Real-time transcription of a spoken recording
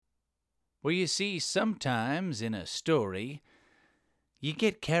Well, you see, sometimes in a story, you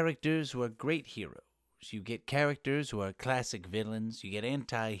get characters who are great heroes. You get characters who are classic villains. You get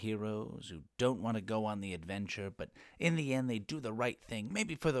anti-heroes who don't want to go on the adventure, but in the end they do the right thing,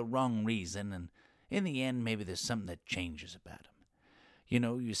 maybe for the wrong reason, and in the end maybe there's something that changes about them. You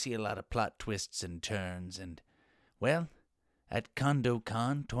know, you see a lot of plot twists and turns, and, well, at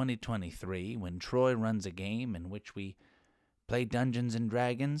CondoCon 2023, when Troy runs a game in which we play Dungeons and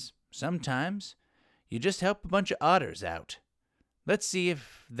Dragons, sometimes you just help a bunch of otters out. Let's see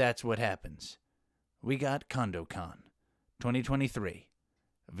if that's what happens. We got CondoCon 2023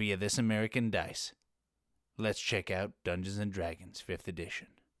 via This American Dice. Let's check out Dungeons and Dragons 5th edition.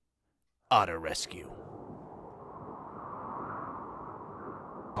 Otter Rescue.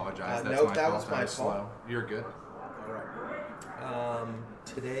 Apologize, no, that was my fault. You're good. All right.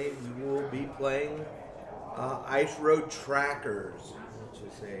 Today we will be playing Ice Road Trackers, which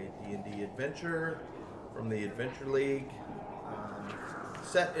is a D&D adventure from the Adventure League,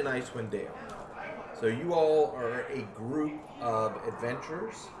 set in Icewind Dale. So you all are a group of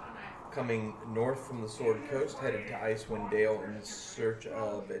adventurers coming north from the Sword Coast, headed to Icewind Dale in search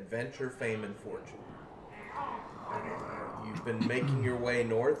of adventure, fame, and fortune. You've been making your way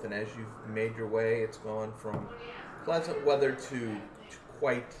north, and as you've made your way, it's gone from pleasant weather to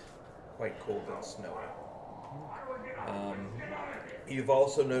quite cold and snowy. You've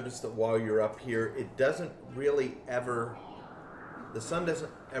also noticed that while you're up here, it doesn't really ever, the sun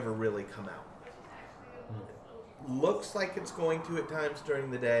doesn't ever really come out. Looks like it's going to at times during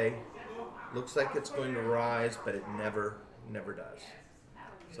the day. Looks like it's going to rise, but it never does.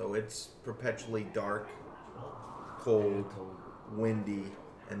 So it's perpetually dark, cold, windy,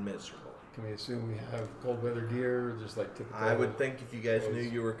 and miserable. Can we assume we have cold weather gear, just like typical? I would think if you guys knew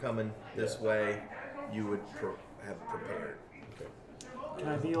you were coming this way, you would have prepared. Okay. Can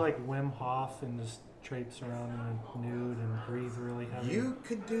I be like Wim Hof and just traipse around in a nude and breathe really heavy? You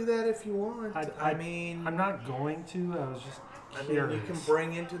could do that if you want. I mean, I'm not going to. I was just curious. You can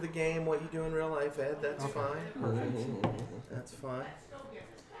bring into the game what you do in real life, Ed. That's fine. Perfect. That's fine.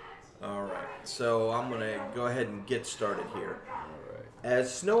 All right. So I'm going to go ahead and get started here. All right.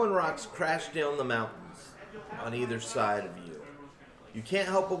 As snow and rocks crash down the mountains on either side of you, you can't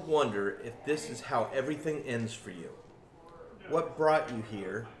help but wonder if this is how everything ends for you. What brought you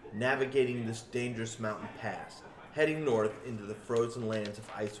here, navigating this dangerous mountain pass, heading north into the frozen lands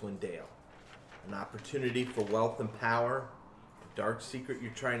of Icewind Dale? An opportunity for wealth and power? A dark secret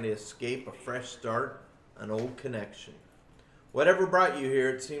you're trying to escape? A fresh start? An old connection? Whatever brought you here,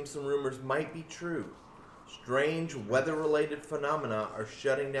 it seems some rumors might be true. Strange weather-related phenomena are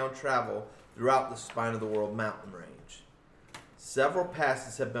shutting down travel throughout the Spine of the World mountain range. Several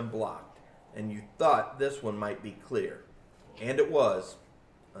passes have been blocked, and you thought this one might be clear. And it was,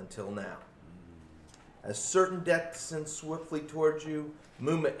 until now. As certain death descends swiftly towards you,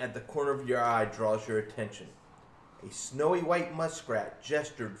 movement at the corner of your eye draws your attention. A snowy white muskrat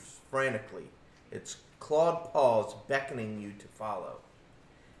gestured frantically, its clawed paws beckoning you to follow.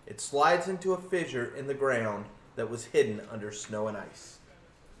 It slides into a fissure in the ground that was hidden under snow and ice.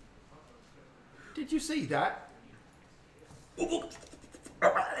 Did you see that?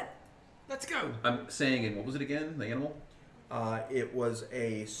 Let's go. I'm saying, and what was it again? The animal? It was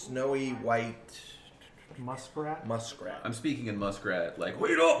a snowy white Muskrat? muskrat. I'm speaking in muskrat. Like,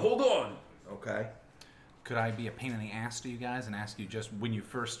 wait up, hold on. Okay. Could I be a pain in the ass to you guys and ask you just when you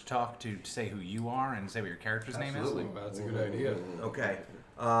first talk to say who you are and say what your character's name is? That's a good idea. Okay.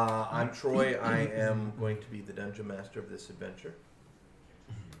 I'm Troy. I am going to be the dungeon master of this adventure.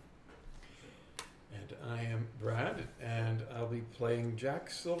 And I am Brad, and I'll be playing Jack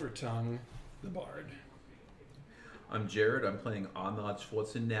Silvertongue, the Bard. I'm Jared. I'm playing Ahmad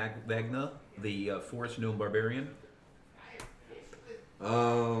Schwarzenegger, the Forest Gnome Barbarian.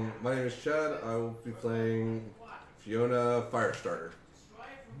 My name is Chad. I will be playing Fiona Firestarter.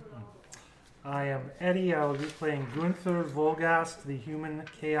 I am Eddie. I will be playing Gunther Volgast, the human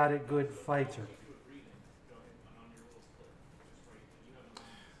chaotic good fighter.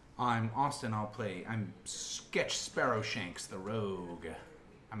 I'm Austin. I'm Sketch Sparrowshanks, the rogue.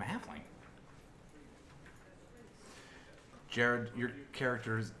 I'm a halfling. Jared, your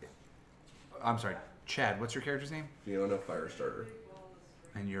character's... I'm sorry, Chad, what's your character's name? Fiona Firestarter.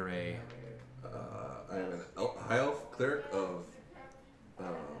 And you're a... I am an high elf cleric of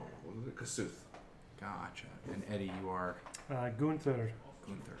what is it? Kasuth. Gotcha. And Eddie, you are... Gunther.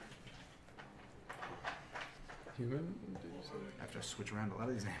 Gunther. Human? Did you say? I have to switch around a lot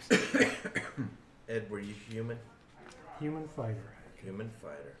of these names. Ed, were you human? Human fighter. Human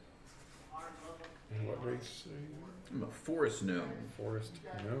fighter. And what race are you? I'm a forest gnome. Forest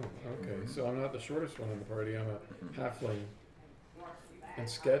gnome. Okay, so I'm not the shortest one in the party. I'm a halfling. And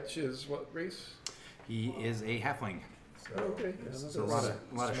Sketch is what race? He is a halfling. Okay, yeah, So a that's lot of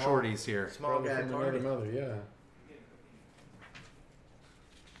Small- shorties here. Small probably guy from party. another mother, yeah.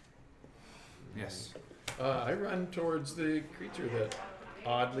 Yes. I run towards the creature that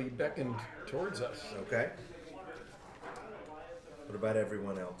oddly beckoned towards us. Okay. What about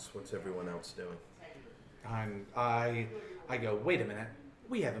everyone else? What's everyone else doing? I go, wait a minute.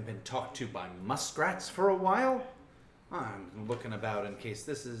 We haven't been talked to by muskrats for a while. I'm looking about in case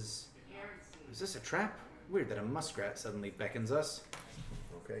this is this a trap? Weird that a muskrat suddenly beckons us.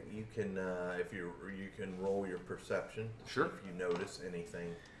 Okay, you can if you can roll your perception. Sure. If you notice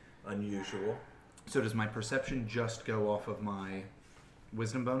anything unusual. So does my perception just go off of my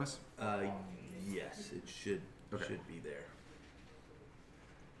wisdom bonus? Yes, it should be there.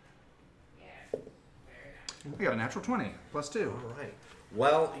 We got a natural 20 plus 2. All right.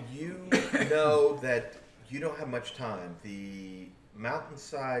 Well, you know that you don't have much time. The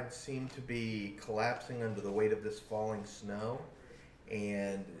mountainside seemed to be collapsing under the weight of this falling snow,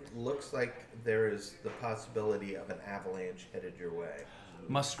 and it looks like there is the possibility of an avalanche headed your way.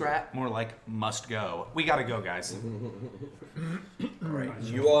 Muskrat, more like must go. We gotta go, guys. All right.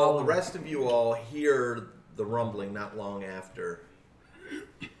 You all, the rest of you all, hear the rumbling not long after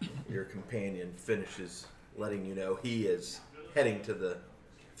your companion finishes letting you know he is heading to the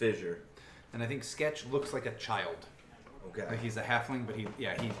fissure. And I think Sketch looks like a child. Okay. Like he's a halfling, but he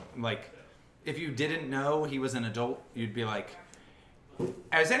like, if you didn't know he was an adult, you'd be like,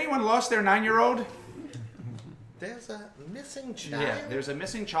 has anyone lost their 9-year-old? There's a missing child. Yeah, there's a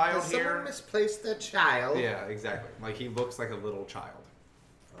missing child Has here. someone misplaced their child? Yeah, exactly. Like he looks like a little child.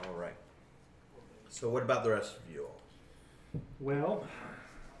 All right. So what about the rest of you all? Well,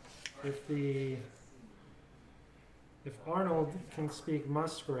 if Arnold can speak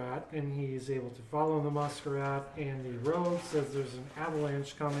muskrat and he's able to follow the muskrat and the road says there's an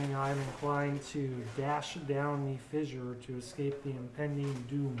avalanche coming, I'm inclined to dash down the fissure to escape the impending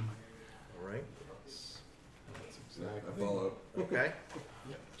doom. All right. That's exactly. I follow. Okay.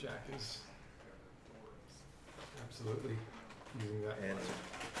 Yeah, Jack is absolutely using that. And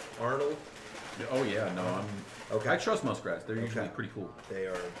Arnold, Oh yeah, no, Okay. I trust muskrats. They're usually Okay. pretty cool. they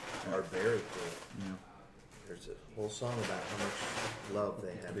are very cool. Yeah. There's a whole song about how much love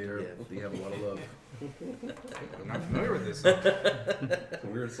they have They to are. give. They have a lot of love. I'm not familiar with this. It's a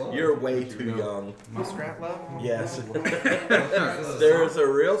weird song. You're way But you too know. young. Muskrat love? Yes. There's a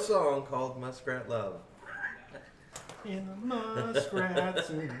real song called Muskrat Love. In the muskrats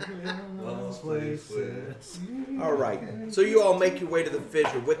and those places. All right. So you all make your way to the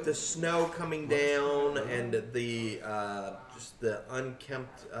fissure with the snow coming down and the just the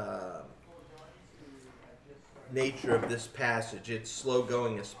unkempt nature of this passage. It's slow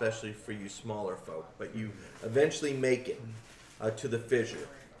going, especially for you smaller folk. But you eventually make it to the fissure,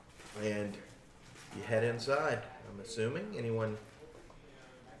 and you head inside. I'm assuming anyone.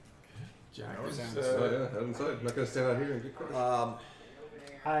 Jack All is right. Oh yeah, head inside. I'm not gonna stand out here and get crushed.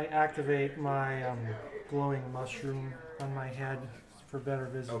 I activate my glowing mushroom on my head for better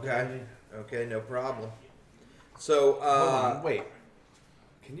visibility. Okay, no problem. So Hold on, wait.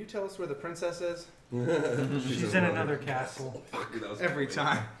 Can you tell us where the princess is? She's in another castle. Every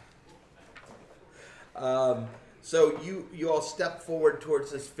time. So you all step forward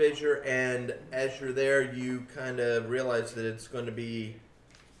towards this fissure, and as you're there, you kind of realize that it's going to be.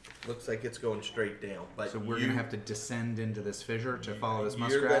 Looks like it's going straight down. But So we're gonna have to descend into this fissure to follow this you're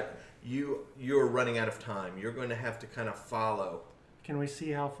muskrat. you're running out of time. You're going to have to kind of follow. Can we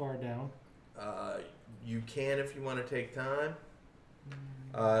see how far down? You can if you want to take time.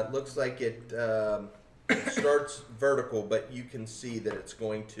 It looks like it starts vertical, but you can see that it's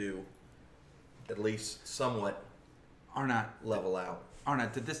going to at least somewhat level out.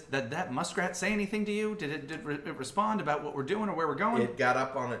 Arnott, did that muskrat say anything to you? Did it respond about what we're doing or where we're going? It got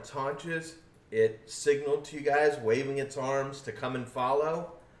up on its haunches. It signaled to you guys, waving its arms to come and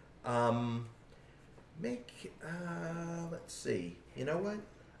follow. Let's see. You know what?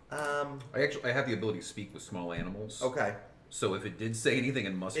 I have the ability to speak with small animals. Okay. So if it did say anything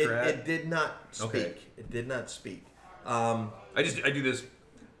in muskrat, It did not speak. Okay. It did not speak. I do this.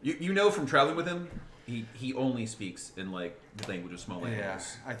 You know from traveling with him, he only speaks in like the language of small Yeah,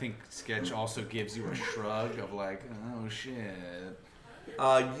 animals. I think Sketch also gives you a shrug of like, oh shit.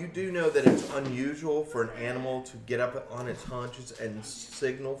 You do know that it's unusual for an animal to get up on its haunches and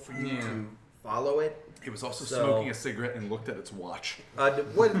signal for you Yeah. to follow it. It was also So- smoking a cigarette and looked at its watch.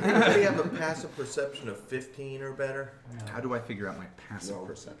 Anybody have a passive perception of 15 or better? How do I figure out my passive No.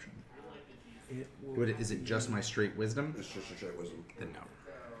 perception? Is it just my straight wisdom? It's just your straight wisdom. Then no.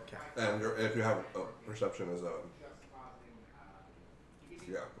 And if you have perception as a...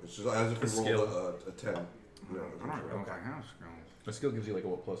 Yeah, it's just as if you rolled a 10. No, Okay. A skill gives you like a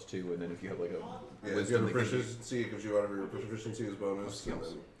 +2, and then if you have like a yeah, if you wisdom, have a proficiency, it gives you whatever your proficiency is bonus. And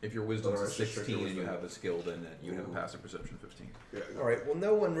then, if your wisdom's a Otherwise, just straight 16 and you wisdom. have a skill, then you have a passive perception 15. yeah, All right. Well,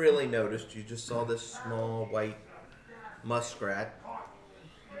 no one really noticed. You just saw this small white muskrat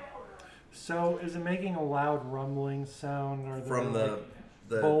So, is it making a loud rumbling sound, or from the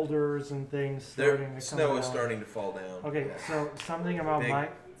boulders and things starting to come snow is down? starting to fall down. Okay, so something about Big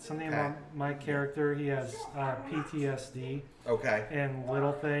my character. He has PTSD, Okay. and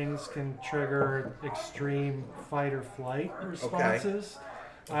little things can trigger extreme fight or flight responses.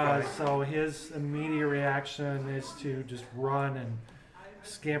 Okay. So his immediate reaction is to just run and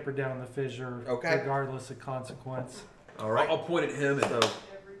scamper down the fissure, Okay. regardless of consequence. All right. I'll point at him and So,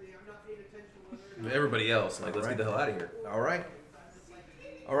 everybody else. Like, let's Alright. get the hell out of here. all right.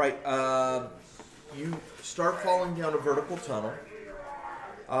 All right. You start falling down a vertical tunnel,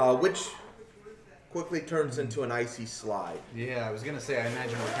 which quickly turns into an icy slide. Yeah, I was gonna say. I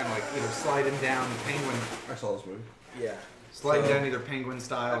imagine we're kind of like either sliding down penguin, I saw this movie. Yeah. sliding So- down either penguin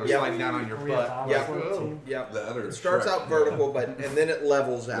style or Yep. sliding down on your Are we at butt. the Yeah. Hollow Slope team? Yep. That or It starts Shrek. out vertical, and then it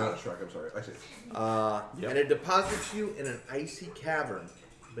levels No, out. not Shrek. I'm sorry. I see. And it deposits you in an icy cavern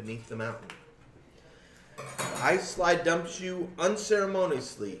beneath the mountain. The ice slide dumps you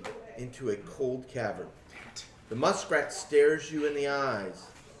unceremoniously into a cold cavern. The muskrat stares you in the eyes,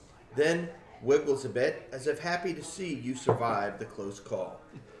 then wiggles a bit as if happy to see you survive the close call.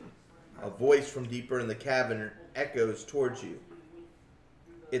 A voice from deeper in the cavern echoes towards you.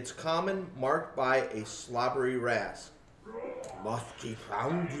 It's common, marked by a slobbery rasp. Must be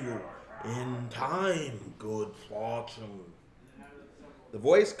found you in time, good fortune. The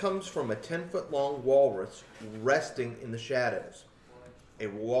voice comes from a 10-foot-long walrus resting in the shadows. A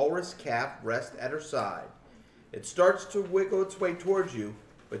walrus calf rests at her side. It starts to wiggle its way towards you,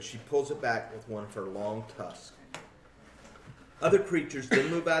 but she pulls it back with one of her long tusks. Other creatures then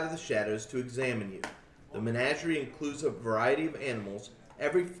move out of the shadows to examine you. The menagerie includes a variety of animals,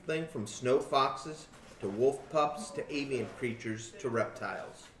 everything from snow foxes to wolf pups to avian creatures to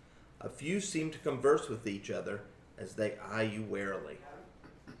reptiles. A few seem to converse with each other as they eye you warily.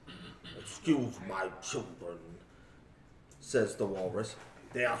 Excuse my children, says the walrus.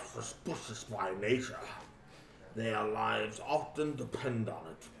 They are suspicious by nature. Their lives often depend on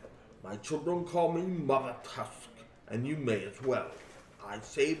it. My children call me Mother Tusk, and you may as well. I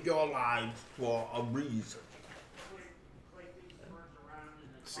saved your lives for a reason.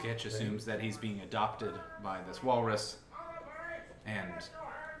 Sketch assumes that he's being adopted by this walrus, and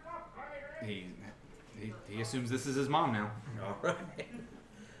he assumes this is his mom now. All right.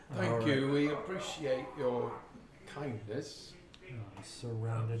 Thank you. We appreciate your kindness. I'm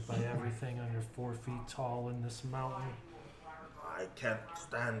surrounded by everything under 4 feet tall in this mountain. I can't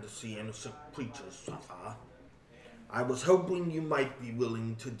stand to see innocent creatures suffer. I was hoping you might be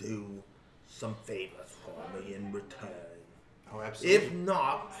willing to do some favors for me in return. Oh, absolutely. If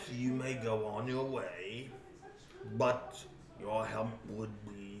not, you may go on your way, but your help would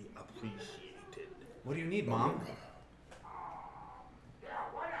be appreciated. What do you need, Mom?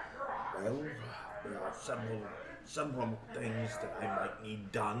 Well, there are several things that I might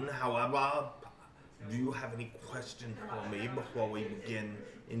need done. However, do you have any questions for me before we begin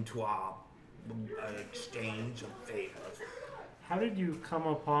into our exchange of favors? How did you come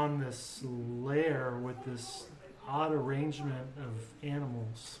upon this lair with this odd arrangement of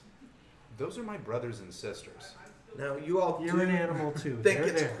animals? Those are my brothers and sisters. Now, you all You're do an animal too. think They're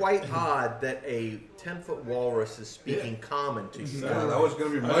it's there. quite odd that a 10-foot walrus is speaking common to you. Yeah, that was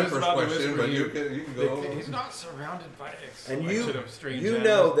going to be my I was first about to question, whisper but you you. can go. He's not surrounded by a And selection of strange you animals.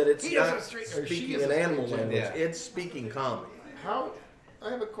 know that it's He is not a strange, or she speaking is an a animal strange language. Yeah. It's speaking common. How? I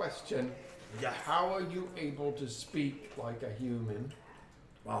have a question. Yeah. How are you able to speak like a human?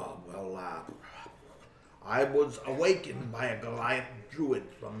 Oh, well, I was awakened by a Goliath druid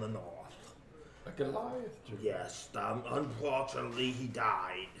from the north. A Goliath? Druid? Yes, unfortunately he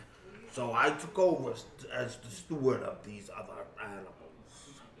died. So I took over as the steward of these other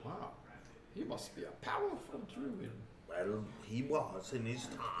animals. Wow. He must be a powerful druid. Well, he was in his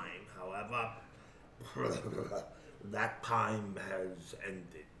time, however, that time has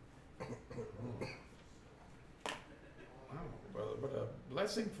ended. Wow. Well, what a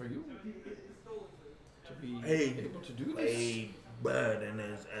blessing for you to be Hey, able to do this. A burden,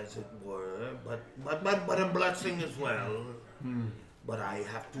 as it were, but a blessing as well. But I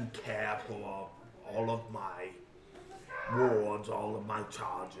have to care for all of my wards, all of my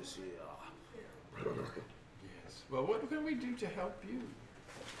charges here. Yes. Well, what can we do to help you?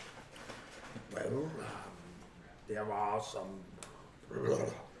 Well, there are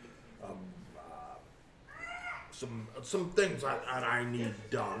some things that I need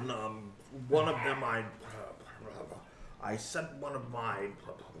done. One of them I sent one of my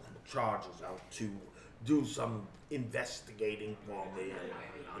charges out to do some investigating for me,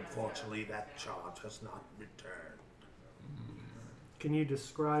 and unfortunately that charge has not returned. Can you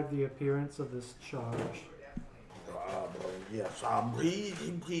describe the appearance of this charge? Yes,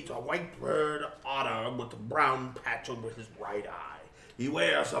 he's a white-bird otter with a brown patch over his right eye. He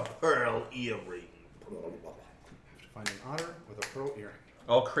wears a pearl earring. Find an otter with a pearl earring.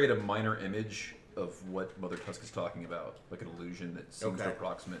 I'll create a minor image of what Mother Tusk is talking about, like an illusion that seems to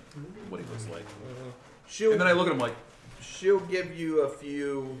approximate what he looks like. And then I look at him like, She'll give you a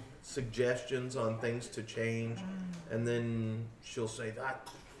few suggestions on things to change, and then she'll say,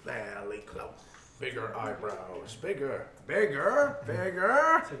 that's fairly close. Bigger eyebrows. Bigger.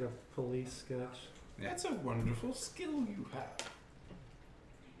 It's like a police sketch. That's a wonderful skill you have.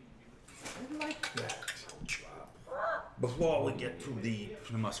 I like that. Before we get to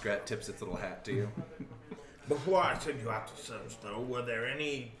The muskrat tips its little hat to you. before I send you out to search, though, were there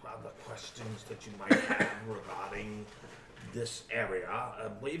any other questions that you might have regarding this area?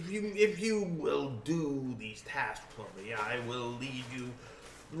 If you will do these tasks for me, I will lead you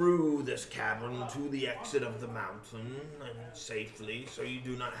through this cavern to the exit of the mountain and safely, so you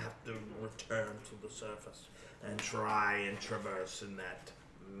do not have to return to the surface and try and traverse in that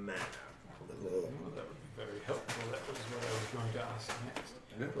manner. Well, that would be very helpful. That was what I was going to ask next.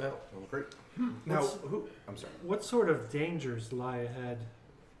 Yeah, well, great. Now, who? I'm sorry. What sort of dangers lie ahead?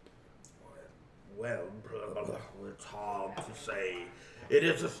 Well, it's hard to say. It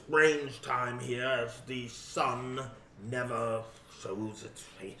is a strange time here, as the sun never shows its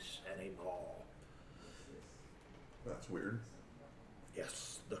face anymore. That's weird.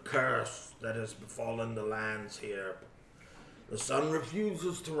 Yes, the curse that has befallen the lands here. The sun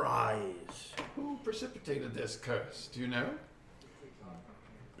refuses to rise. Who precipitated this curse? Do you know?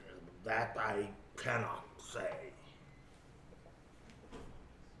 That I cannot say.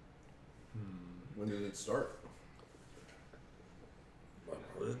 When did it start?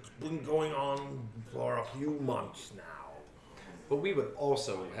 It's been going on for a few months now. But we would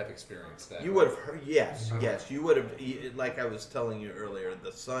also have experienced that. You would have heard, yes, you would have, like I was telling you earlier,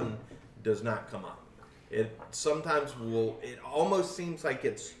 the sun does not come up. It sometimes it almost seems like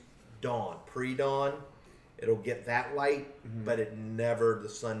it's dawn, pre-dawn. It'll get that light, but the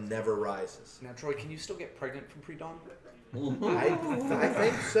sun never rises. Now, Troy, can you still get pregnant from pre-dawn? I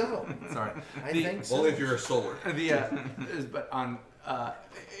think so. Sorry. I think so. Only if you're a solar. But on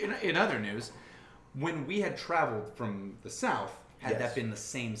in other news, when we had traveled from the south, had Yes. that been the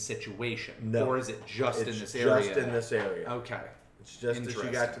same situation, No. or is it just It's in this area? just in this area. Okay, It's just as you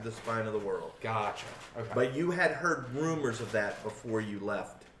got to the spine of the world. gotcha. Okay, But you had heard rumors of that before you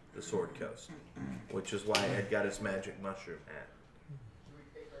left the Sword Coast, which is why Ed got his magic mushroom hat.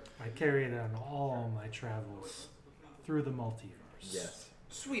 I carry it on all my travels through the multiverse. Yes.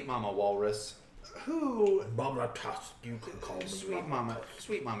 sweet Mama Walrus, who? Mama Tusk, you can call me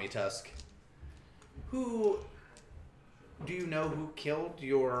Sweet Mommy Tusk. Who? Do you know who killed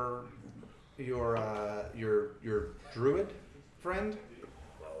your druid friend?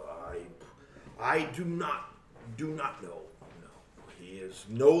 I do not know. No, he is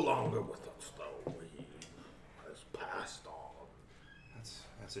no longer with us, though. He has passed on.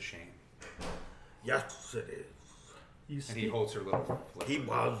 That's a shame. Yes, it is. You And he speak, holds her little. He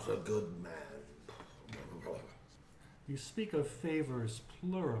was a good man. you speak of favors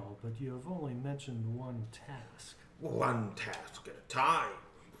plural, but you have only mentioned one task. One task at a time.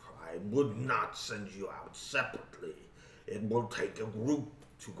 I would not send you out separately. It will take a group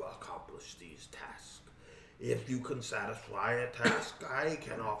to accomplish these tasks. If you can satisfy a task, I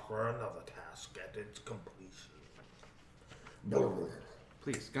can offer another task at its completion.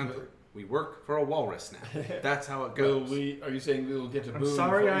 Please, Gunther. We work for a walrus now. That's how it Will goes. we? Are you saying we will get a I'm boon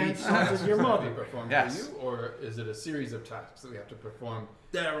sorry for I each insulted task your that mother. we perform Yes. for you, or is it a series of tasks that we have to perform?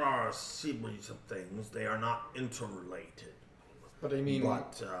 There are a series of things. They are not interrelated. But I mean,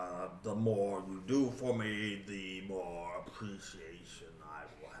 But the more you do for me, the more appreciation I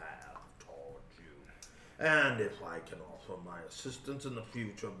will have toward you. And if I can offer my assistance in the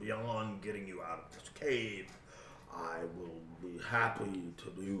future beyond getting you out of this cave, I will be happy to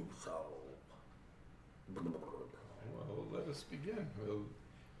do so. well, let us begin. We'll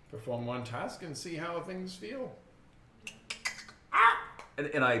perform one task and see how things feel.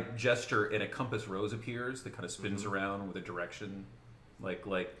 and I gesture, and a compass rose appears that kind of spins around with a direction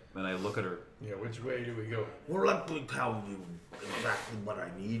and I look at her. Yeah, which way do we go? Well, let me tell you exactly what I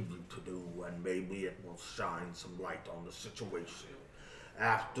need you to do, and maybe it will shine some light on the situation.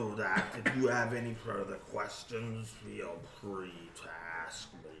 After that, if you have any further questions, feel free to ask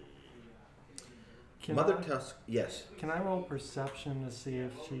me. Mother Tusk, yes. Can I roll perception to see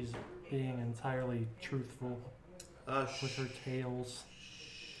if she's being entirely truthful with her tales?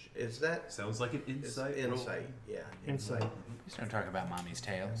 Is that Sounds like an insight. insight? Yeah. Insight. You start talking about mommy's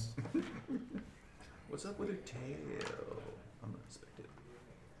tales. What's up with her tail? Unexpected.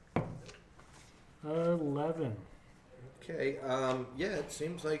 11. Okay. Yeah. It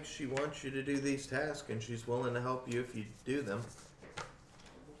seems like she wants you to do these tasks, and she's willing to help you if you do them.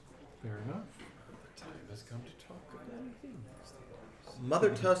 Fair enough. The time has come to talk about things.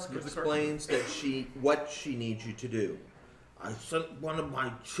 Mother Tusk Where's the explains that what she needs you to do. I sent one of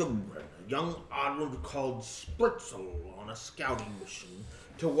my children, a young otter called Spritzel, on a scouting mission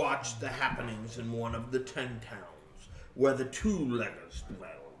to watch the happenings in one of the 10 towns where the two-leggers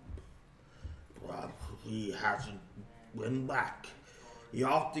dwell. But he hasn't been back. He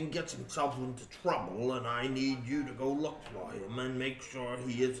often gets himself into trouble, and I need you to go look for him and make sure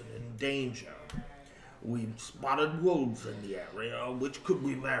he isn't in danger. We've spotted wolves in the area, which could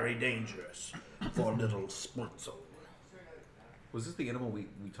be very dangerous for little Spritzel. Was this the animal we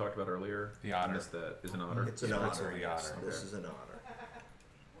talked about earlier? The otter. I missed that. Is an otter? It's an otter. the otter. This is an otter.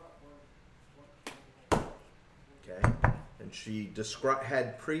 Okay. And she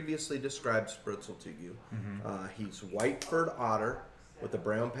had previously described Spritzel to you. He's white-furred otter with a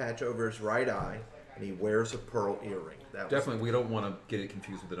brown patch over his right eye, and he wears a pearl earring. Definitely, we don't want to get it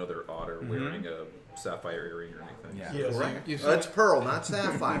confused with another otter wearing a sapphire earring or anything. Yeah. Yeah, Correct. you It's pearl, not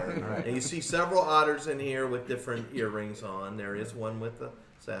sapphire. Right. And you see several otters in here with different earrings on. There is one with a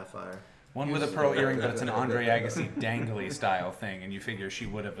sapphire. One with a pearl earring, but it's an Andre Agassi dangly style thing, and you figure she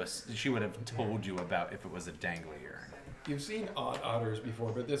would have told you about if it was a dangly earring. You've seen odd otters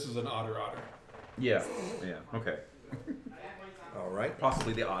before, but this is an otter. Yeah. Okay. All right.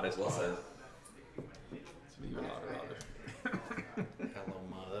 Possibly the oddest otter. It's an even otter. Hello,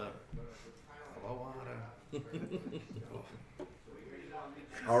 mother. Hello, otter.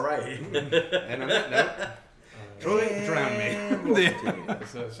 All right. And on that note, Troy, drown me.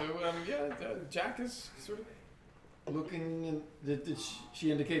 Jack is sort of looking. Did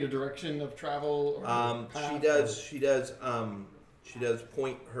she indicate a direction of travel? Or path, She does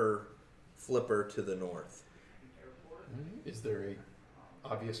point her flipper to the north. Is there a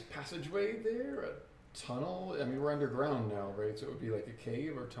obvious passageway there? A tunnel? I mean, we're underground now, right? So it would be like a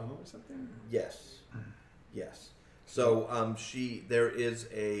cave or tunnel or something. Yes. So there is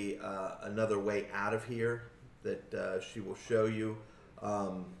another way out of here that she will show you.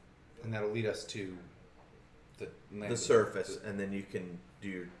 And that'll lead us to The surface, and then you can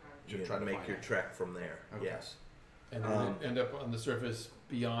do try to make find your it. trek from there. Okay. Yes. And then end up on the surface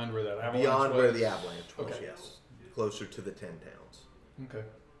beyond where that avalanche Beyond was? where the avalanche was, Okay. yes. Closer to the 10 towns. Okay.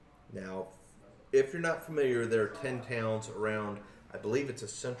 Now, if you're not familiar, there are 10 towns around, I believe it's a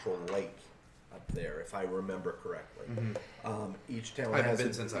central lake up there, if I remember correctly. Each town I haven't has been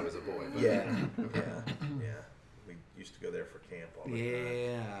a- since I was a boy. But Yeah. We used to go there for camp all the time.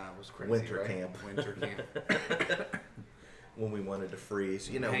 Yeah, it was crazy. Winter right? camp. Winter camp. When we wanted to freeze,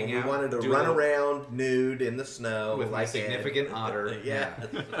 Hang when we out, wanted to do run a- around nude in the snow With my like significant otter. yeah,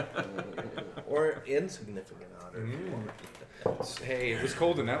 or insignificant otter. Hey, it was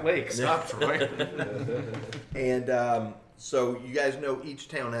cold in that lake. Stop, Troy. And so you guys know each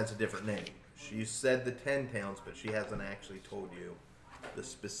town has a different name. She said the 10 towns, but she hasn't actually told you the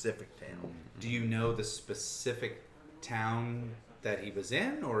specific town. Do you know the specific town that he was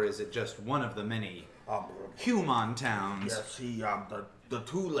in, or is it just one of the many human towns? Yes, the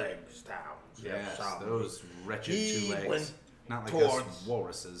Two Legs towns. Yes, um, those wretched he two legs. went Not like towards- us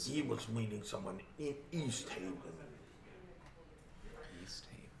walruses. He was meeting someone in East Haven. East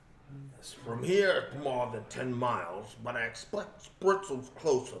Haven. Yes, from here, it's more than 10 miles, but I expect Spritzel's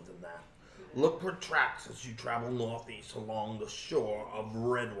closer than that. Look for tracks as you travel northeast along the shore of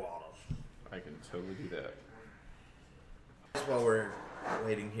Redwaters. I can totally do that. While we're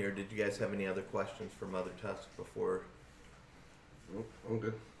waiting here, did you guys have any other questions for Mother Tusk before? Nope, I'm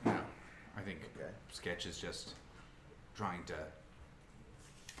good. No, I think Okay. Sketch is just trying to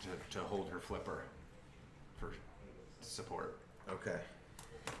hold her flipper for support. Okay.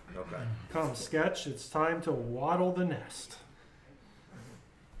 Come, Sketch, it's time to waddle the nest.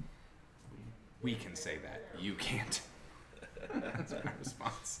 We can say that. You can't. That's my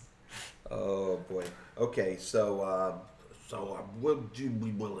response. Oh boy. Okay, so would you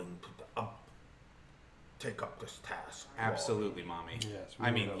be willing take up this task? Absolutely, Mommy. Yes,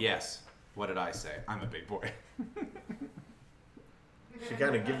 I mean, yes. What did I say? I'm a big boy. She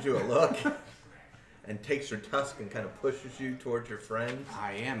kind of gives you a look and takes her tusk and kind of pushes you towards your friend.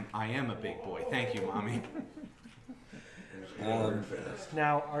 I am a big boy. Thank you, Mommy.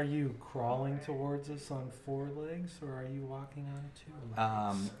 Now, are you crawling towards us on 4 legs, or are you walking on 2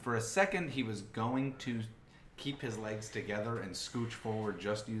 legs? For a second, he was going to keep his legs together and scooch forward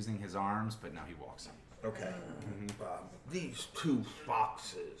just using his arms, but now he walks. Okay. These 2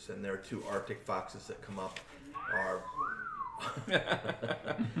 foxes, and there are 2 Arctic foxes that come up, are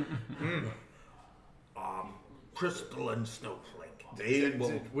Crystal and Snowflake. They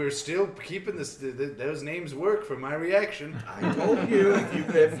will. We're still keeping those names work for my reaction. I told you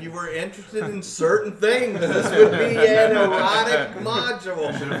if you were interested in certain things, this would be an erotic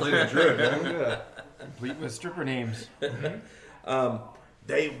module. Should have played a druid, huh? Complete with stripper names.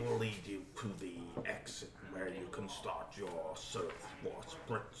 They will lead you to the exit where you can start your search for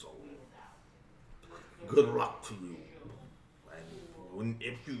Spritzel. Good luck to you. And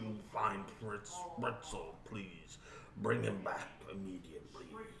if you find Spritzel, please bring him back immediately.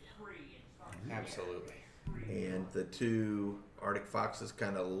 Absolutely. And the 2 Arctic foxes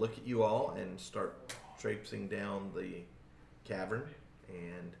kind of look at you all and start traipsing down the cavern.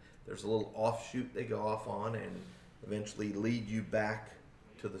 And there's a little offshoot they go off on and eventually lead you back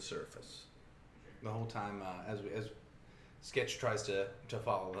to the surface. The whole time, as Sketch tries to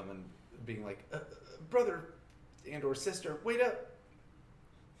follow them and being like, brother and or sister, wait up.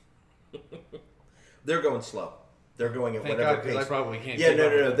 They're going slow. They're going at Thank whatever God, 'cause pace. I probably can't Yeah, keep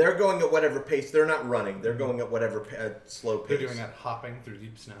no. up. They're going at whatever pace. They're not running. They're going at whatever slow pace. They're doing that hopping through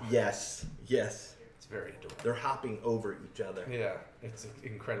deep snow. Yes. It's very adorable. They're hopping over each other. Yeah, it's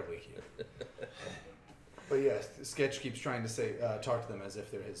incredibly cute. But yeah, Sketch keeps trying to talk to them as if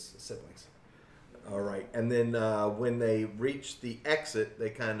they're his siblings. All right. And then when they reach the exit, they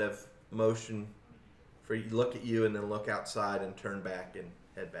kind of motion for you, look at you, and then look outside and turn back and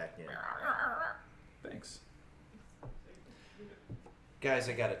head back in. Thanks. Guys,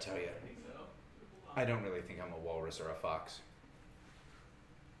 I gotta tell you, I don't really think I'm a walrus or a fox.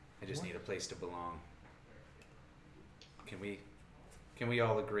 I just need a place to belong. Can we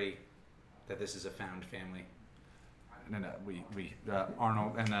all agree that this is a found family? And then we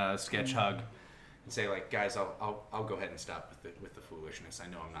Arnold and Sketch hug and say like, guys, I'll go ahead and stop with the foolishness. I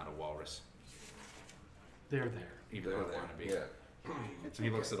know I'm not a walrus, They're there. even though I want to be. Yeah. So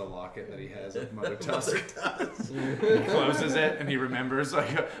he looks at a locket that he has of Mother Tusk. He closes it and he remembers like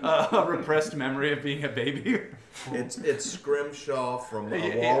a repressed memory of being a baby. It's Scrimshaw from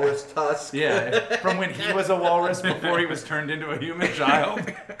a Walrus Tusk. Yeah, from when he was a walrus before he was turned into a human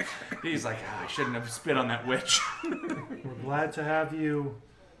child. He's like, I shouldn't have spit on that witch. We're glad to have you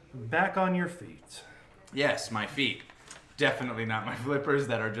back on your feet. Yes, my feet. Definitely not my flippers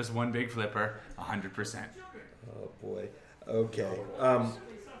that are just one big flipper. 100%. Oh boy. Okay.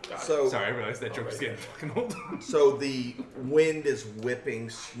 So Sorry, I realized that joke was getting fucking old. So the wind is whipping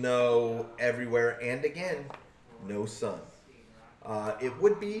snow everywhere, and again, no sun. It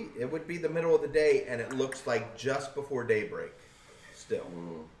would be the middle of the day, and it looks like just before daybreak. Still.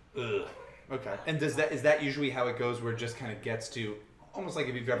 Ugh. Okay. And is that usually how it goes, where it just kind of gets to almost like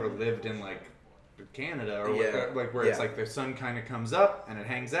if you've ever lived in like Canada or where it's like the sun kind of comes up and it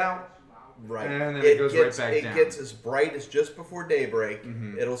hangs out. Right. And then it goes right back down. It gets as bright as just before daybreak.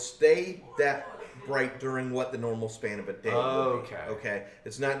 Mm-hmm. It'll stay that bright during what the normal span of a day would be. Okay.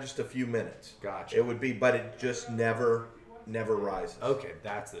 It's not just a few minutes. Gotcha. It would be, but it just never rises. Okay,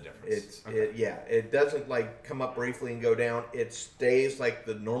 that's the difference. It doesn't like come up briefly and go down. It stays like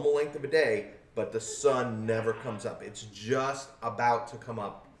the normal length of a day, but the sun never comes up. It's just about to come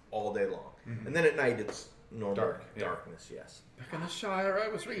up all day long. Mm-hmm. And then at night it's normal darkness, yes. Back in the Shire, I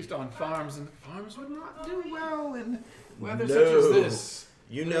was raised on farms, and farms would not do well in weather such No. as this.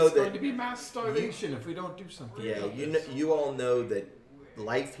 You There's know that going to be mass starvation if we don't do something. Yeah, about you this. you all know that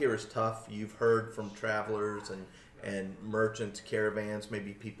life here is tough. You've heard from travelers and merchants, caravans,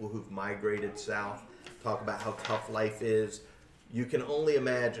 maybe people who've migrated south, talk about how tough life is. You can only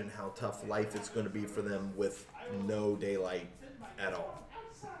imagine how tough life is going to be for them with no daylight at all.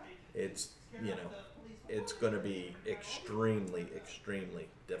 It's going to be extremely, extremely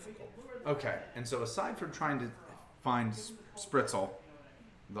difficult. Okay, and so aside from trying to find Spritzel,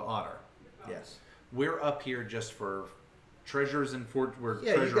 the otter, Yes. we're up here just for treasures and we're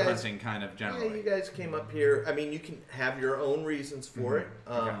Yeah, you treasure guys- hunting kind of generally. Yeah, you guys came up here. I mean, you can have your own reasons for it.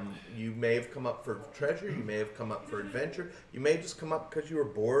 You may have come up for treasure. You may have come up for adventure. You may have just come up because you were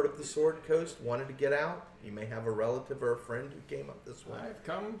bored of the Sword Coast, wanted to get out. You may have a relative or a friend who came up this way. I've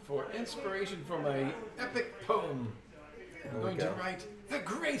come for inspiration for my epic poem. I'm we going to go. write the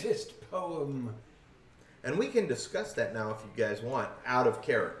greatest poem. And we can discuss that now if you guys want, out of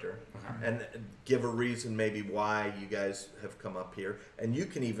character, and give a reason maybe why you guys have come up here. And you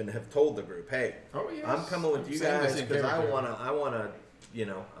can even have told the group, "Hey, Oh, yes. I'm coming with I'm you saying this guys in because I character.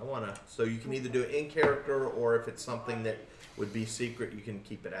 wanna." So you can either do it in character, or if it's something that would be secret, you can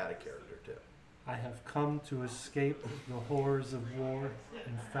keep it out of character too. I have come to escape the horrors of war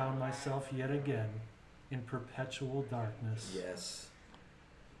and found myself yet again in perpetual darkness. Yes.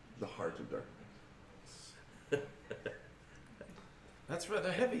 The heart of darkness. That's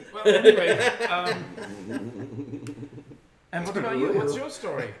rather heavy. Well, anyway. And what about you? What's your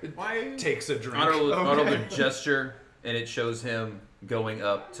story? Why? Takes a drink. Otter will gesture, and it shows him going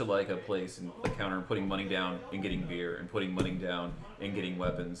up to like a place and the counter and putting money down and getting beer, and putting money down and getting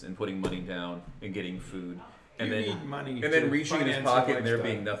weapons, and putting money down and getting food, and You then need money and then to reaching in his finance your pocket and there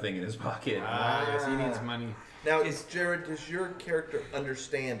lifestyle. being nothing in his pocket. Yes, he needs money. Now, Jared, does your character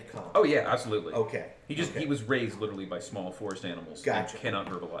understand common? Oh yeah, absolutely. Okay. He was raised literally by small forest animals. Gotcha. And cannot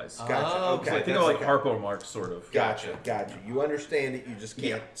verbalize. Gotcha. Oh, Okay. So I think of like Harpo Marx sort of. Gotcha. You understand it. You just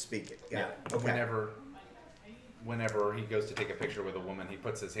can't speak it. Got it. Okay. Whenever he goes to take a picture with a woman, he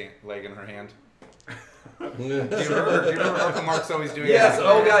puts his leg in her hand. Yeah. Do you remember Uncle Mark's always doing Yes. that?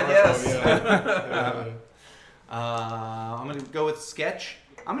 Oh God. Yes. I'm going to go with Sketch.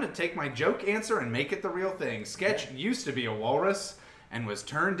 I'm going to take my joke answer and make it the real thing. Sketch used to be a walrus and was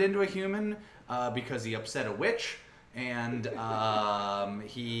turned into a human because he upset a witch. And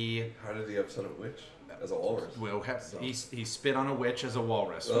he How did he upset a witch? As a walrus. he spit on a witch as a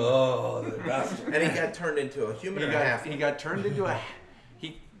walrus. Oh, the bastard. And he got turned into a human and a half. He got turned into a...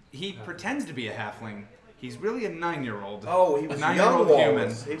 He pretends to be a halfling. He's really a 9-year-old. Oh, he was a 9-year-old young human.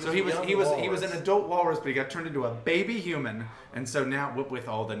 walrus. He was So a he was young an adult walrus, but he got turned into a baby human, and so now with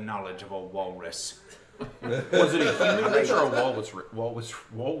all the knowledge of a walrus. Was it a human witch or a walrus witch?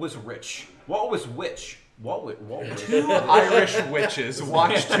 Walrus witch. Walrus. Two Irish witches.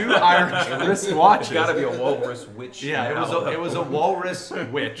 Watch two Irish wristwatches. It's got to be a walrus witch. Yeah, now. it was a walrus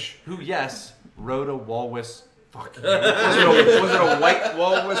witch who, yes, rode a walrus. Fuck you. Was it a white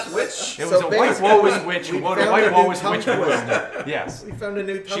walrus witch? It was a white basically, walrus witch who we rode a found white a new walrus tongue witch broom. twister. Yes. We found a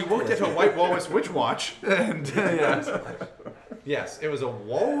new tongue She worked at twister. a white walrus witch watch, and yes, it was a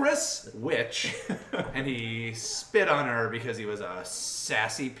walrus witch, and he spit on her because he was a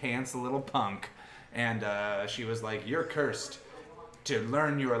sassy pants little punk, and she was like, "You're cursed to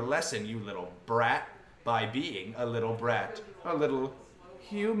learn your lesson, you little brat, by being a little brat, a little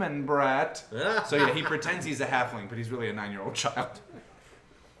human brat." So yeah, he pretends he's a halfling, but he's really a 9-year-old child.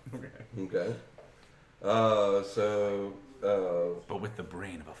 Okay. But with the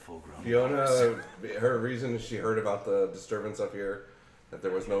brain of a full-grown. Fiona, her reason she heard about the disturbance up here, that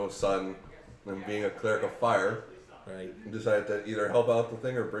there was no sun, and being a cleric of fire, Right. decided to either help out the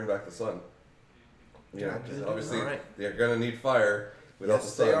thing or bring back the sun. Yeah, because obviously All right. they're gonna need fire without Yes,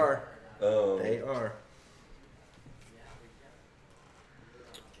 the sun. they are. Um, They are.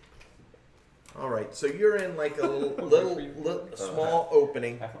 All right, so you're in like a little small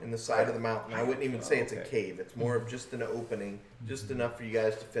opening in the side of the mountain. I wouldn't even say it's a cave. It's more of just an opening, just enough for you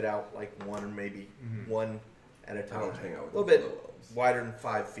guys to fit out like one or maybe one at a I time. don't hang out with A little bit little elves. wider than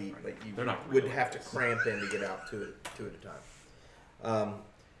 5 feet, but you They're not would real have to cramp in to get out two at a time.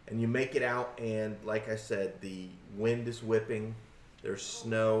 And you make it out, and like I said, the wind is whipping. There's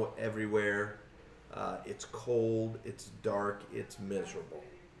snow everywhere. It's cold. It's dark. It's miserable.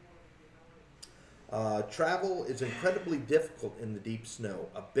 Travel is incredibly difficult in the deep snow.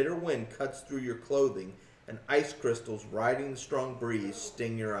 A bitter wind cuts through your clothing, and ice crystals riding the strong breeze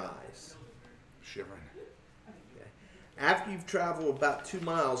sting your eyes. Shivering. After you've traveled about 2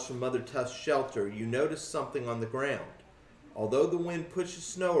 miles from Mother Tusk's shelter, you notice something on the ground. Although the wind pushes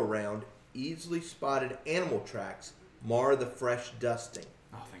snow around, easily spotted animal tracks mar the fresh dusting.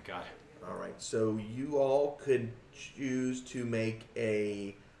 Oh, thank God. All right, so you all could choose to make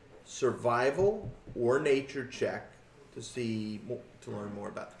a survival or nature check to learn more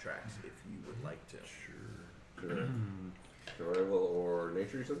about the tracks if you would like to. Sure. Survival or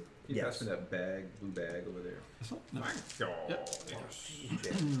nature, you said? You Yes. pass me that blue bag over there.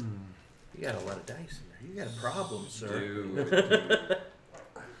 You got a lot of dice in there. You got a problem, sir. Dude.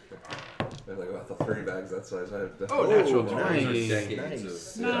 There's like about the 3 bags that size. I have natural 20s nice. are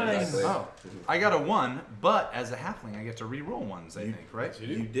Nice. Nice. Oh, I got a 1, but as a halfling, I get to re-roll ones. I think, right?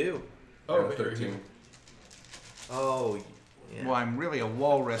 You do. Oh, Oh, 13. Oh, yeah. Well, I'm really a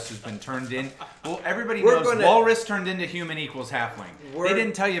walrus who's been turned in. Well, everybody We're knows gonna- walrus turned into human equals halfling. We're- They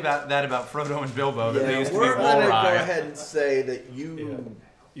didn't tell you about that about Frodo and Bilbo. That they Yeah, used to be we're gonna go walrus. ahead and say that you've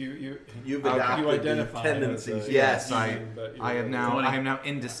you've Okay. adopted You the identify as tendencies. a- Yes. but you're I am now. 20. I am now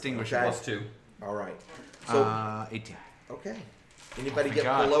indistinguishable. Okay. +2. All right. So 18. okay. Anybody Thank get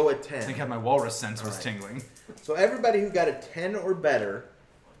God. below a I think 10? my walrus sense was Alright. tingling. So everybody who got a 10 or better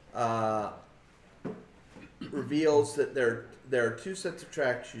reveals that there are 2 sets of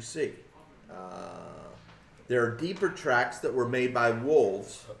tracks you see. There are deeper tracks that were made by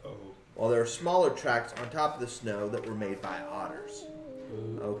wolves, while there are smaller tracks on top of the snow that were made by otters.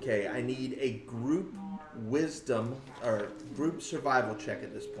 Okay, I need a group wisdom or group survival check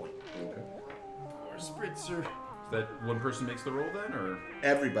at this point. Or spritzer. That one person makes the roll then, or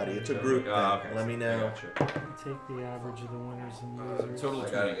Everybody, it's a group thing. okay. Let me know. Gotcha. Take the average of the winners and losers. Total I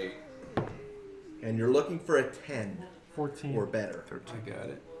got an 20. 8. And you're looking for a 10 14. or better. I got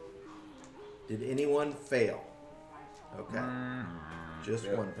it. Did anyone fail? Okay. Just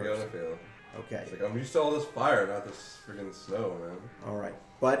Yeah, one I got a person. fail. Okay. It's like, I'm used to all this fire, not this freaking snow, man. All right.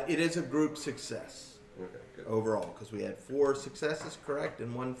 But it is a group success Okay, good. overall because we had 4 successes, correct,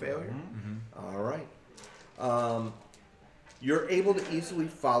 and 1 failure. All right. You're able to easily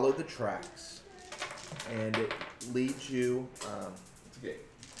follow the tracks, and it leads you. It's a game.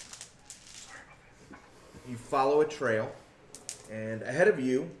 You follow a trail, and ahead of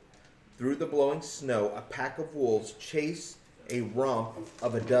you, through the blowing snow, a pack of wolves chase a romp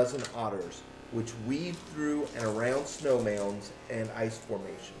of a dozen otters, which weave through and around snow mounds and ice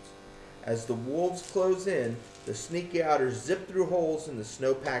formations. As the wolves close in, the sneaky otters zip through holes in the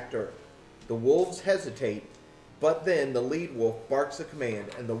snow-packed earth. The wolves hesitate, but then the lead wolf barks a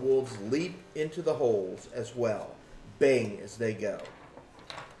command, and the wolves leap into the holes as well, baying as they go.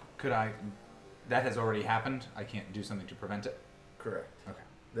 Could I? That has already happened. I can't do something to prevent it. Correct. Okay.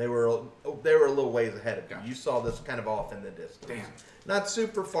 They were a little ways ahead of you. Gotcha. You saw this kind of off in the distance. Damn. Not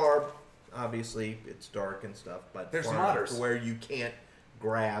super far. Obviously, it's dark and stuff, but There's far some enough otters. to where you can't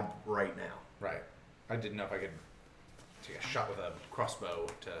grab right now. Right. I didn't know if I could take a shot with a crossbow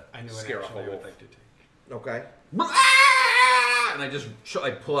to I know scare off a I would wolf. like to take. Okay. And I just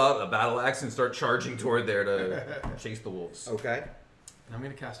I pull out a battle axe and start charging toward there to chase the wolves. Okay. And I'm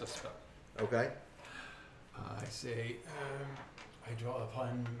going to cast a spell. Okay. I say, I draw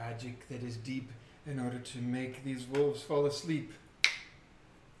upon magic that is deep in order to make these wolves fall asleep.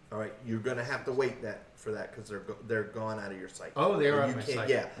 All right. You're gonna have to wait for that because they're gone out of your sight. Oh, they are You out of my can't- sight.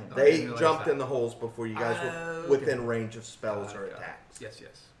 Yeah. I They didn't realize jumped that. in the holes before you guys were Okay. within range of spells or Got it. attacks. Yes.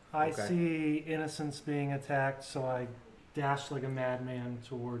 I Okay. see innocents being attacked, so I dash like a madman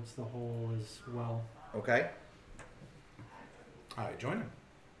towards the hole as well. Okay. I join him.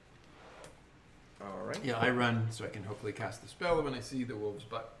 All right. Yeah, I run so I can hopefully cast the spell when I see the wolves,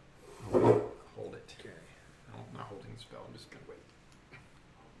 but I'll hold it. Okay. I'm not holding the spell, I'm just going to wait.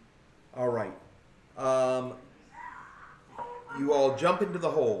 All right. You all jump into the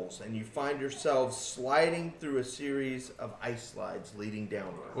holes, and you find yourselves sliding through a series of ice slides leading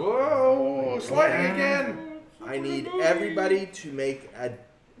downward. Whoa! Sliding again. I need everybody to make an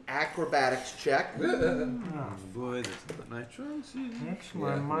acrobatics check. Oh, Boy, that's not my choice. that's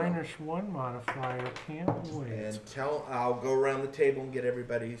my Yeah, -1 modifier. Can't wait. And I'll go around the table and get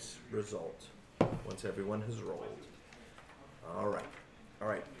everybody's result once everyone has rolled. All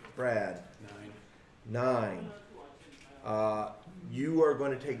right, Brad. 9. You are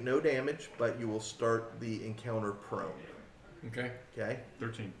going to take no damage, but you will start the encounter prone. Okay. Okay?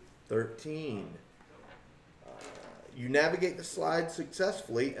 13. 13. You navigate the slide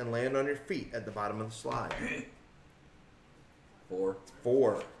successfully and land on your feet at the bottom of the slide. 4.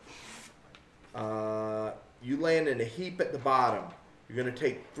 4. You land in a heap at the bottom. You're going to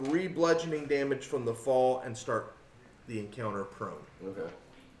take 3 bludgeoning damage from the fall and start the encounter prone. Okay.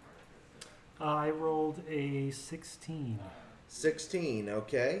 I rolled a 16. 16,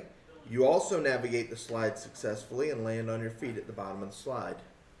 okay. You also navigate the slide successfully and land on your feet at the bottom of the slide.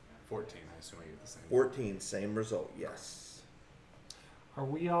 14. I assume I get the same. 14, same result, yes. Are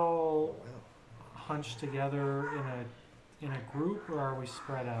we Oh, all wow. hunched together in a group, or are we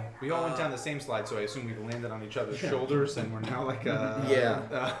spread out? We all went down the same slide, so I assume we've landed on each other's shoulders, and we're now like a.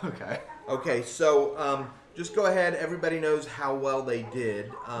 Yeah. Okay. Okay, so just go ahead. Everybody knows how well they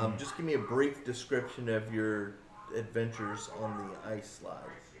did. Just give me a brief description of your adventures on the ice slide.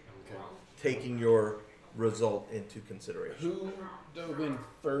 Okay. Taking your result into consideration. Who dove in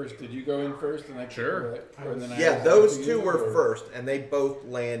first? Did you go in first? And Sure. Yeah, those two were first, and they both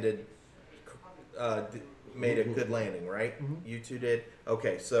landed, made a good landing, right? Mhm. You two did?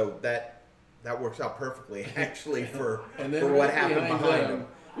 Okay, so that works out perfectly, actually, for And then what right happened behind them,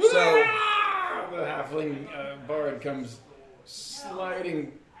 them. So, the halfling bard comes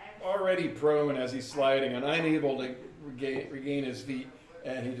sliding, already prone as he's sliding and unable to regain his feet,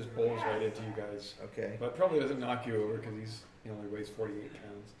 and he just bowls right into you guys. okay. But probably doesn't knock you over because he only weighs 48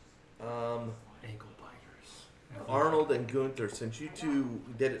 pounds. Ankle biters. Arnold and Gunther, since you two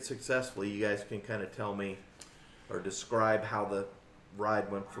did it successfully, you guys can kind of tell me or describe how the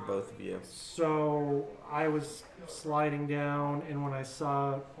ride went for both of you. So I was sliding down, and when I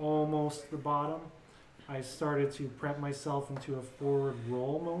saw almost the bottom, I started to prep myself into a forward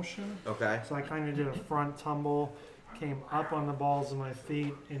roll motion. Okay. So I kind of did a front tumble, came up on the balls of my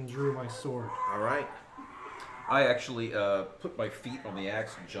feet, and drew my sword. All right. I actually put my feet on the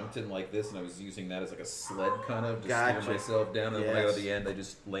axe and jumped in like this, and I was using that as like a sled kind of to Gotcha. steer myself down. And when I got to Yes. the end, I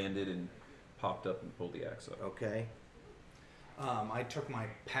just landed and popped up and pulled the axe up. Okay. I took my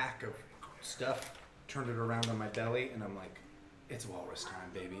pack of stuff, turned it around on my belly, and I'm like, "It's walrus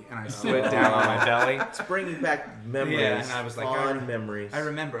time, baby!" And I slid down on my belly. It's bringing back memories. Yeah, and I was like, fond memories. I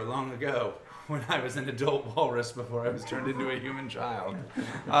remember long ago when I was an adult walrus before I was turned into a human child,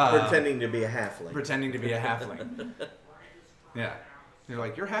 Pretending to be a halfling. pretending to be a halfling. Yeah, they're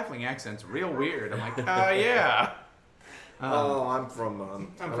like, "Your halfling accent's real weird." I'm like, yeah." I'm from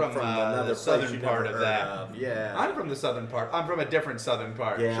another the southern place you part never of heard that. of. Yeah. I'm from the southern part. I'm from a different southern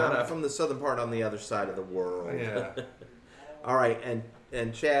part. Yeah, Shut I'm up. from the southern part on the other side of the world. Yeah. All right,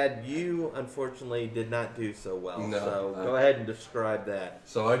 and Chad, you unfortunately did not do so well. No, so go ahead and describe that.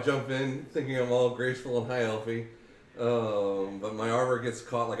 So I jump in thinking I'm all graceful and high elfy, but my armor gets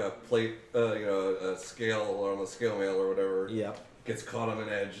caught like a plate, a scale or on the scale mail or whatever. Yep. Gets caught on an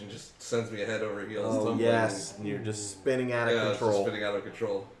edge and just sends me head over heels. Oh tumbling. yes, and you're just spinning out of Yeah, it's just control, spinning out of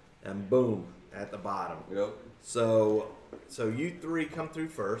control. and boom, at the bottom. Yep. So you three come through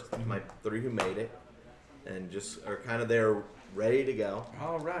first. My three who made it, and just are kind of there, ready to go.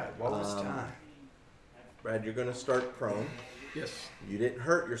 All right, walrus Um, time. Brad, you're going to start prone. Yes. You didn't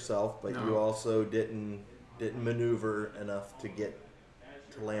hurt yourself, but you No. also didn't maneuver enough to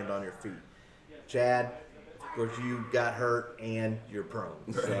land on your feet. Chad, of course, you got hurt and you're prone.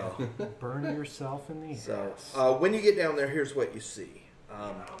 So, Burn yourself in the so ass. when you get down there, here's what you see.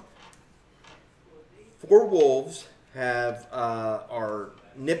 4 wolves are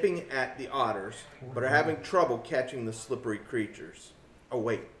nipping at the otters, but are having trouble catching the slippery creatures. Oh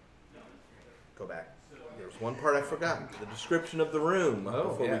wait, go back. There's one part I forgot. The description of the room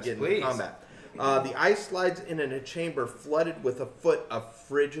before yes, we get please. into combat. The ice slides in a chamber flooded with a foot of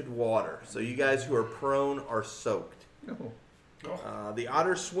frigid water. So you guys who are prone are soaked. The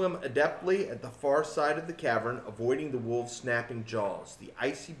otters swim adeptly at the far side of the cavern, avoiding the wolves' snapping jaws. The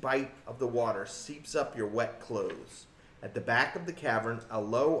icy bite of the water seeps up your wet clothes. At the back of the cavern, a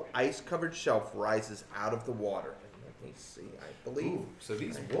low, ice-covered shelf rises out of the water. Let me see, I believe. Ooh, so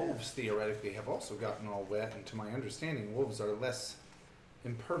these wolves theoretically have also gotten all wet, and to my understanding, wolves are less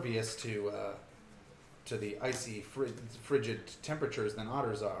impervious to the icy, frigid temperatures than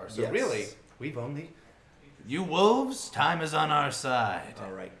otters are. So Yes. really, we've only You wolves, time is on our side.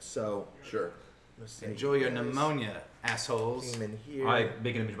 All right, so Sure. let's see. enjoy your Guys pneumonia, assholes. came in here. I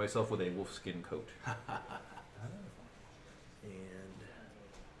make an image of myself with a wolfskin coat. And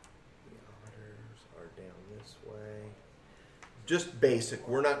the otters are down this way. Just basic.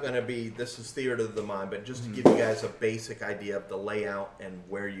 We're not going to be, this is theater of the mind, but just to give you guys a basic idea of the layout and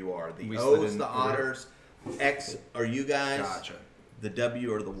where you are. The We slid O's, in the here. otters. X are you guys. Gotcha. The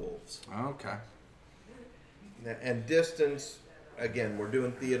W are the wolves. Okay. And distance, again, we're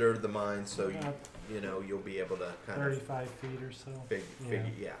doing theater of the mind, so Uh, you'll be able to kind of 35 feet or so.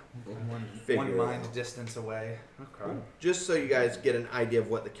 figure, yeah. One Figure it mind out. distance away. Okay. Just so you guys get an idea of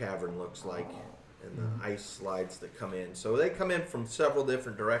what the cavern looks like and the ice slides that come in. So they come in from several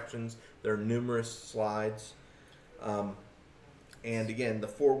different directions. There are numerous slides. And again, the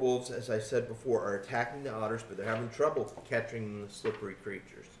 4 wolves, as I said before, are attacking the otters, but they're having trouble catching the slippery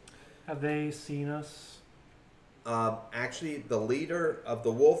creatures. Have they seen us? Actually, the leader of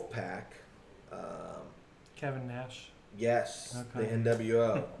the wolf pack, Kevin Nash. yes, Okay. the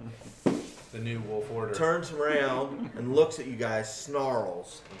NWO, The new wolf order. turns around and looks at you guys,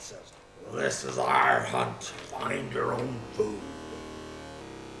 snarls, and says, "This is our hunt. Find your own food."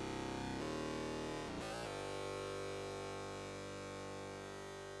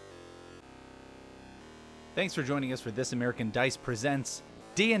 Thanks for joining us for This American Dice Presents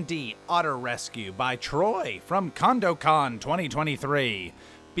D&D Otter Rescue by Troy from CondoCon 2023.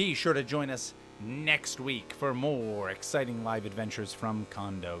 Be sure to join us next week for more exciting live adventures from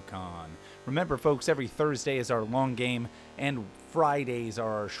CondoCon. Remember, folks, every Thursday is our long game, and Fridays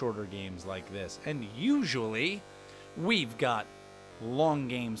are our shorter games like this. And usually, we've got long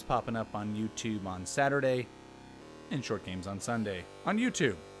games popping up on YouTube on Saturday and short games on Sunday on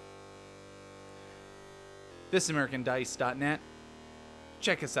YouTube. ThisAmericanDice.net.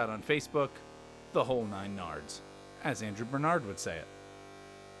 Check us out on Facebook, the whole 9 nards, as Andrew Bernard would say it.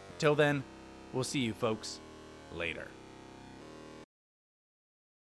 Till then, we'll see you folks later.